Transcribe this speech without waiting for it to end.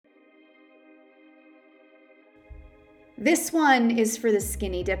This one is for the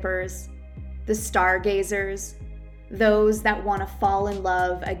skinny dippers, the stargazers, those that want to fall in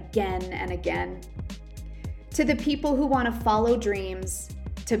love again and again. To the people who want to follow dreams,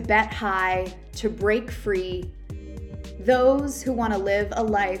 to bet high, to break free. Those who want to live a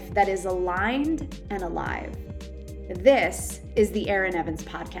life that is aligned and alive. This is the Erin Evans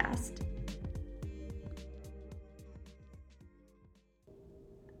Podcast.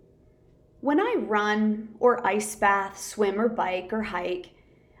 When I run or ice bath, swim or bike or hike,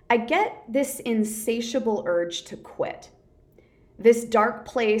 I get this insatiable urge to quit. This dark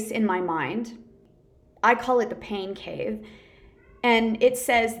place in my mind, I call it the pain cave, and it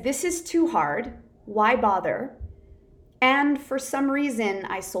says, this is too hard, why bother? And for some reason,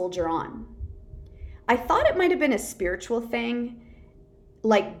 I soldier on. I thought it might have been a spiritual thing,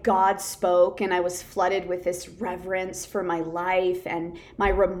 like God spoke and I was flooded with this reverence for my life and my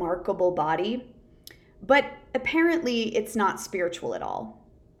remarkable body. But apparently it's not spiritual at all.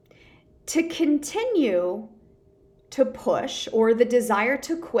 To continue to push or the desire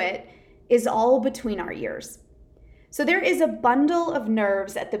to quit is all between our ears. So there is a bundle of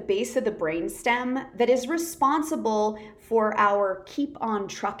nerves at the base of the brainstem that is responsible for our keep on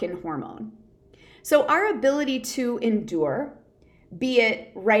truckin' hormone. So our ability to endure, be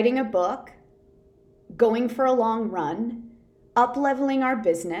it writing a book, going for a long run, up-leveling our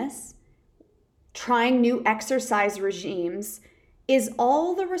business, trying new exercise regimes, is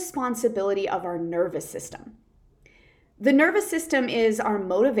all the responsibility of our nervous system. The nervous system is our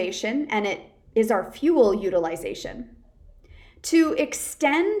motivation and it is our fuel utilization. To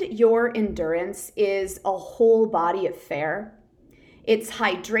extend your endurance is a whole body affair. It's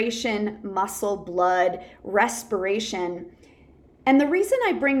hydration, muscle, blood, respiration. And the reason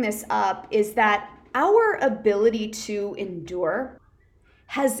I bring this up is that our ability to endure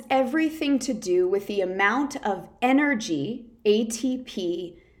has everything to do with the amount of energy,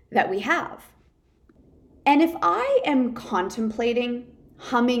 ATP, that we have. And if I am contemplating,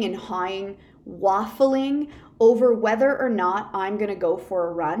 humming and hawing, waffling over whether or not I'm going to go for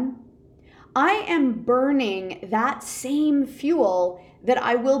a run, I am burning that same fuel that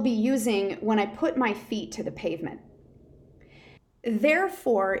I will be using when I put my feet to the pavement.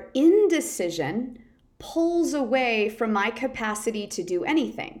 Therefore, indecision pulls away from my capacity to do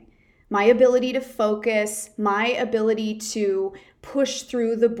anything. My ability to focus, my ability to push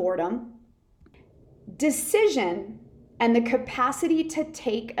through the boredom. Decision and the capacity to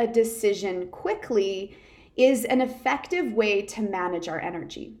take a decision quickly is an effective way to manage our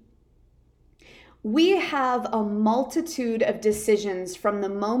energy. We have a multitude of decisions from the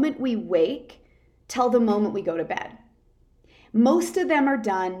moment we wake till the moment we go to bed. Most of them are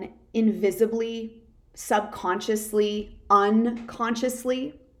done invisibly, subconsciously,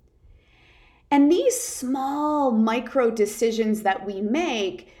 unconsciously. And these small micro decisions that we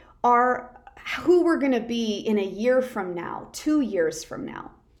make are who we're going to be in a year from now, 2 years from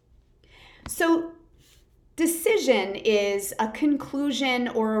now. So decision is a conclusion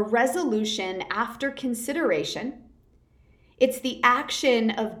or a resolution after consideration. It's the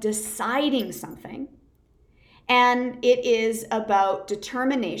action of deciding something. And it is about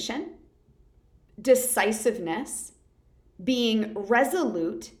determination, decisiveness, being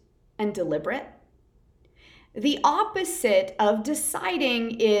resolute and deliberate. The opposite of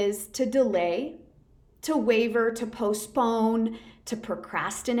deciding is to delay, to waver, to postpone, to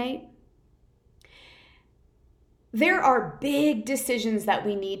procrastinate. There are big decisions that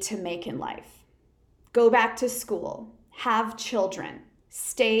we need to make in life. Go back to school, have children,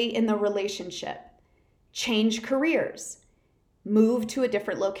 stay in the relationship, change careers, move to a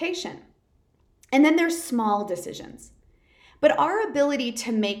different location. And then there's small decisions. But our ability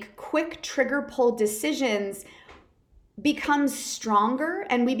to make quick trigger pull decisions becomes stronger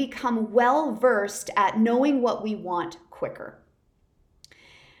and we become well-versed at knowing what we want quicker.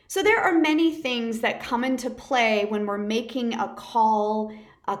 So there are many things that come into play when we're making a call,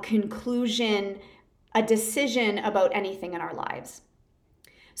 a conclusion, a decision about anything in our lives.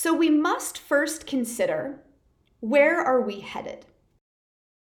 So we must first consider, where are we headed?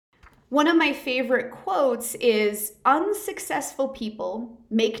 One of my favorite quotes is, unsuccessful people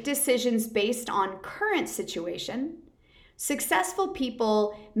make decisions based on current situation. Successful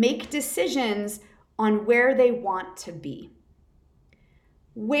people make decisions on where they want to be.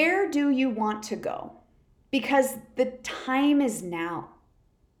 Where do you want to go? Because the time is now.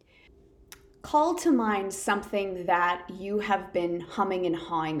 Call to mind something that you have been humming and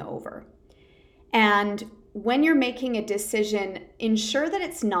hawing over. And when you're making a decision, ensure that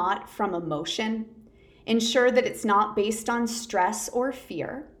it's not from emotion. Ensure that it's not based on stress or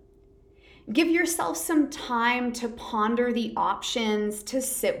fear. Give yourself some time to ponder the options, to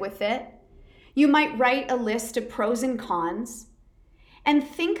sit with it. You might write a list of pros and cons and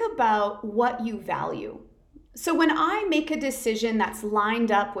think about what you value. So when I make a decision that's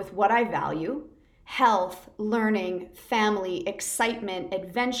lined up with what I value, health, learning, family, excitement,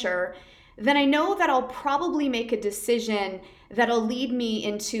 adventure, then I know that I'll probably make a decision that'll lead me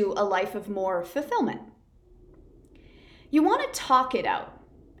into a life of more fulfillment. You want to talk it out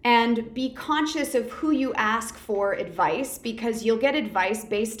and be conscious of who you ask for advice, because you'll get advice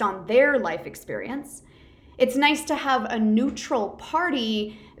based on their life experience. It's nice to have a neutral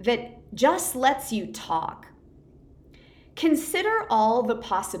party that just lets you talk. Consider all the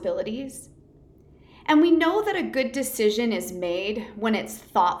possibilities. And we know that a good decision is made when it's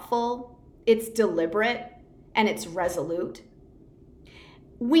thoughtful, it's deliberate, and it's resolute.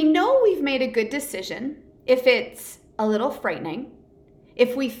 We know we've made a good decision if it's a little frightening,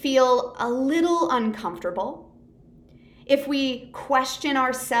 if we feel a little uncomfortable, if we question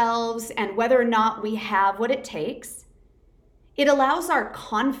ourselves and whether or not we have what it takes. It allows our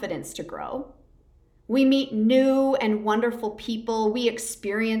confidence to grow. We meet new and wonderful people. We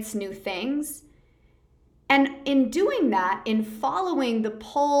experience new things. And in doing that, in following the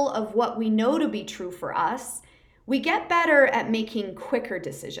pull of what we know to be true for us, we get better at making quicker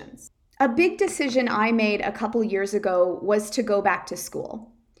decisions. A big decision I made a couple years ago was to go back to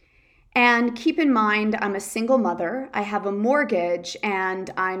school. And keep in mind, I'm a single mother, I have a mortgage, and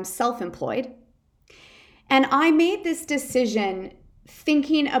I'm self-employed. And I made this decision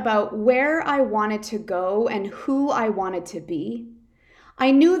thinking about where I wanted to go and who I wanted to be.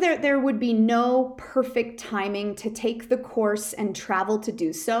 I knew that there would be no perfect timing to take the course and travel to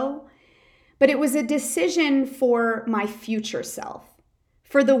do so, but it was a decision for my future self,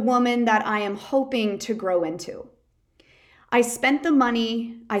 for the woman that I am hoping to grow into. I spent the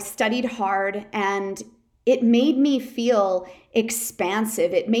money, I studied hard, and it made me feel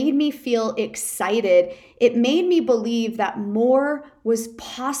expansive. It made me feel excited. It made me believe that more was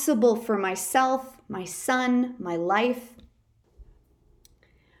possible for myself, my son, my life.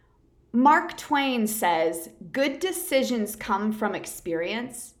 Mark Twain says, "Good decisions come from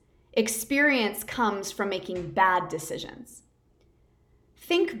experience. Experience comes from making bad decisions."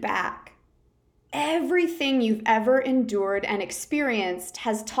 Think back. Everything you've ever endured and experienced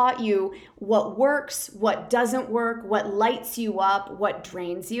has taught you what works, what doesn't work, what lights you up, what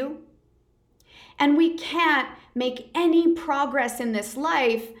drains you. And we can't make any progress in this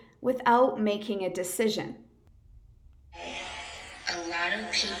life without making a decision. A lot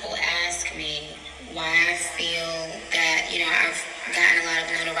of people ask me why I feel that, I've gotten a lot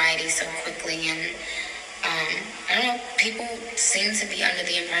of notoriety so quickly, and I don't know, people seem to be under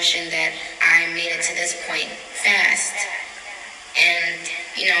the impression that I made it to this point fast. And,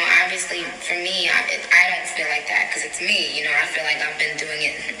 obviously for me, I don't feel like that because it's me. I feel like I've been doing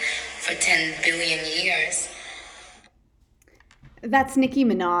it for 10 billion years. That's Nicki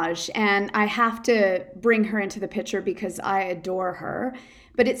Minaj, and I have to bring her into the picture because I adore her.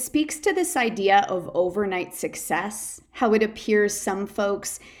 But it speaks to this idea of overnight success, how it appears some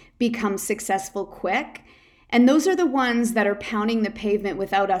folks become successful quick, and those are the ones that are pounding the pavement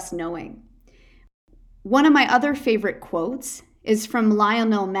without us knowing. One of my other favorite quotes is from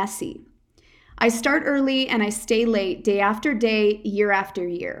Lionel Messi. "I start early and I stay late day after day, year after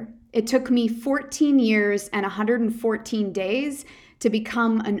year. It took me 14 years and 114 days to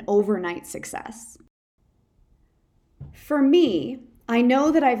become an overnight success." For me, I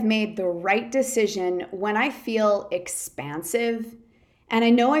know that I've made the right decision when I feel expansive, and I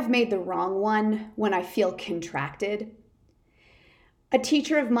know I've made the wrong one when I feel contracted. A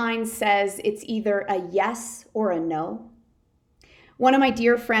teacher of mine says it's either a yes or a no. One of my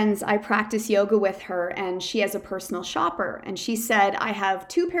dear friends, I practice yoga with her, and she has a personal shopper. And she said, "I have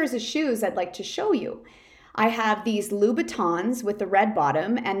 2 pairs of shoes I'd like to show you. I have these Louboutins with the red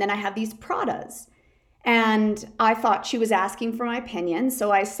bottom, and then I have these Pradas." And I thought she was asking for my opinion.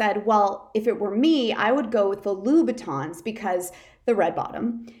 So I said, "Well, if it were me, I would go with the Louboutins because the red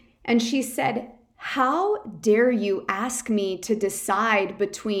bottom." And she said, "How dare you ask me to decide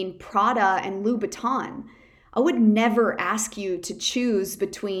between Prada and Louboutin? I would never ask you to choose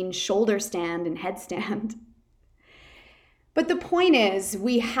between shoulder stand and headstand." But the point is,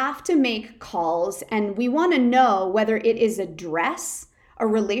 we have to make calls, and we want to know whether it is a dress, a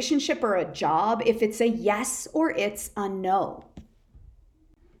relationship, or a job, if it's a yes or it's a no.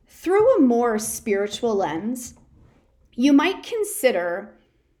 Through a more spiritual lens, you might consider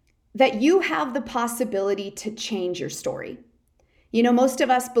that you have the possibility to change your story. Most of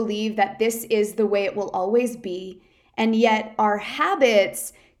us believe that this is the way it will always be, and yet our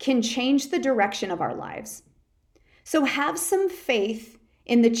habits can change the direction of our lives. So have some faith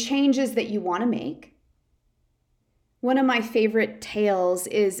in the changes that you want to make. One of my favorite tales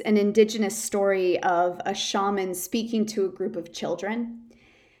is an indigenous story of a shaman speaking to a group of children.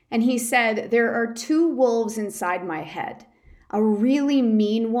 And he said, "There are two wolves inside my head, a really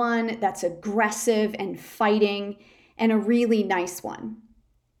mean one that's aggressive and fighting, and a really nice one.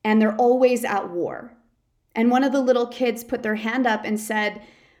 And they're always at war." And one of the little kids put their hand up and said,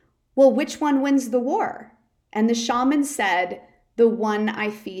 "Well, which one wins the war?" And the shaman said, "The one I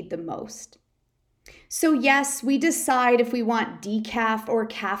feed the most." So yes, we decide if we want decaf or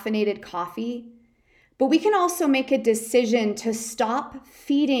caffeinated coffee, but we can also make a decision to stop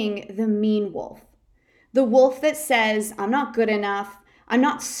feeding the mean wolf. The wolf that says, "I'm not good enough, I'm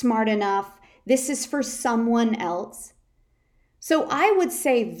not smart enough, this is for someone else." So I would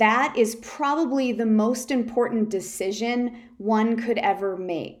say that is probably the most important decision one could ever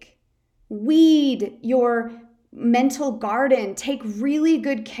make. Weed your mental garden. Take really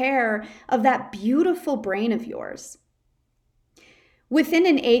good care of that beautiful brain of yours. Within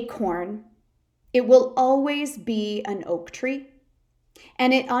an acorn, it will always be an oak tree,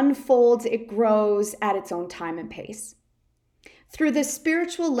 and it unfolds, it grows at its own time and pace. Through the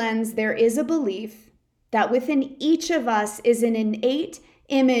spiritual lens, there is a belief that within each of us is an innate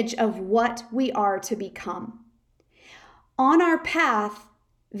image of what we are to become. On our path,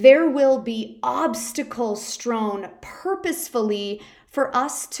 there will be obstacles strewn purposefully for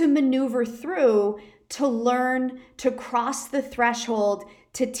us to maneuver through, to learn, to cross the threshold,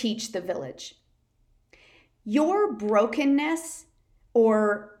 to teach the village. Your brokenness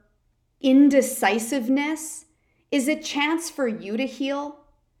or indecisiveness is a chance for you to heal,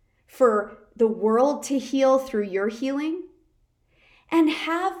 for the world to heal through your healing. And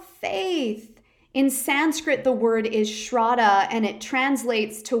have faith. In Sanskrit, the word is Shraddha, and it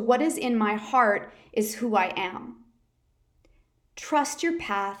translates to "what is in my heart is who I am." Trust your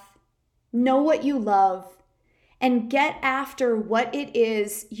path, know what you love, and get after what it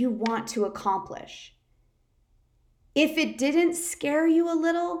is you want to accomplish. If it didn't scare you a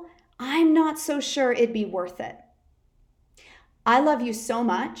little, I'm not so sure it'd be worth it. I love you so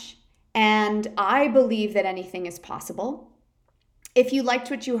much, and I believe that anything is possible. If you liked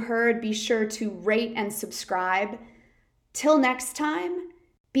what you heard, be sure to rate and subscribe. Till next time,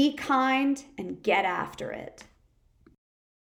 be kind and get after it.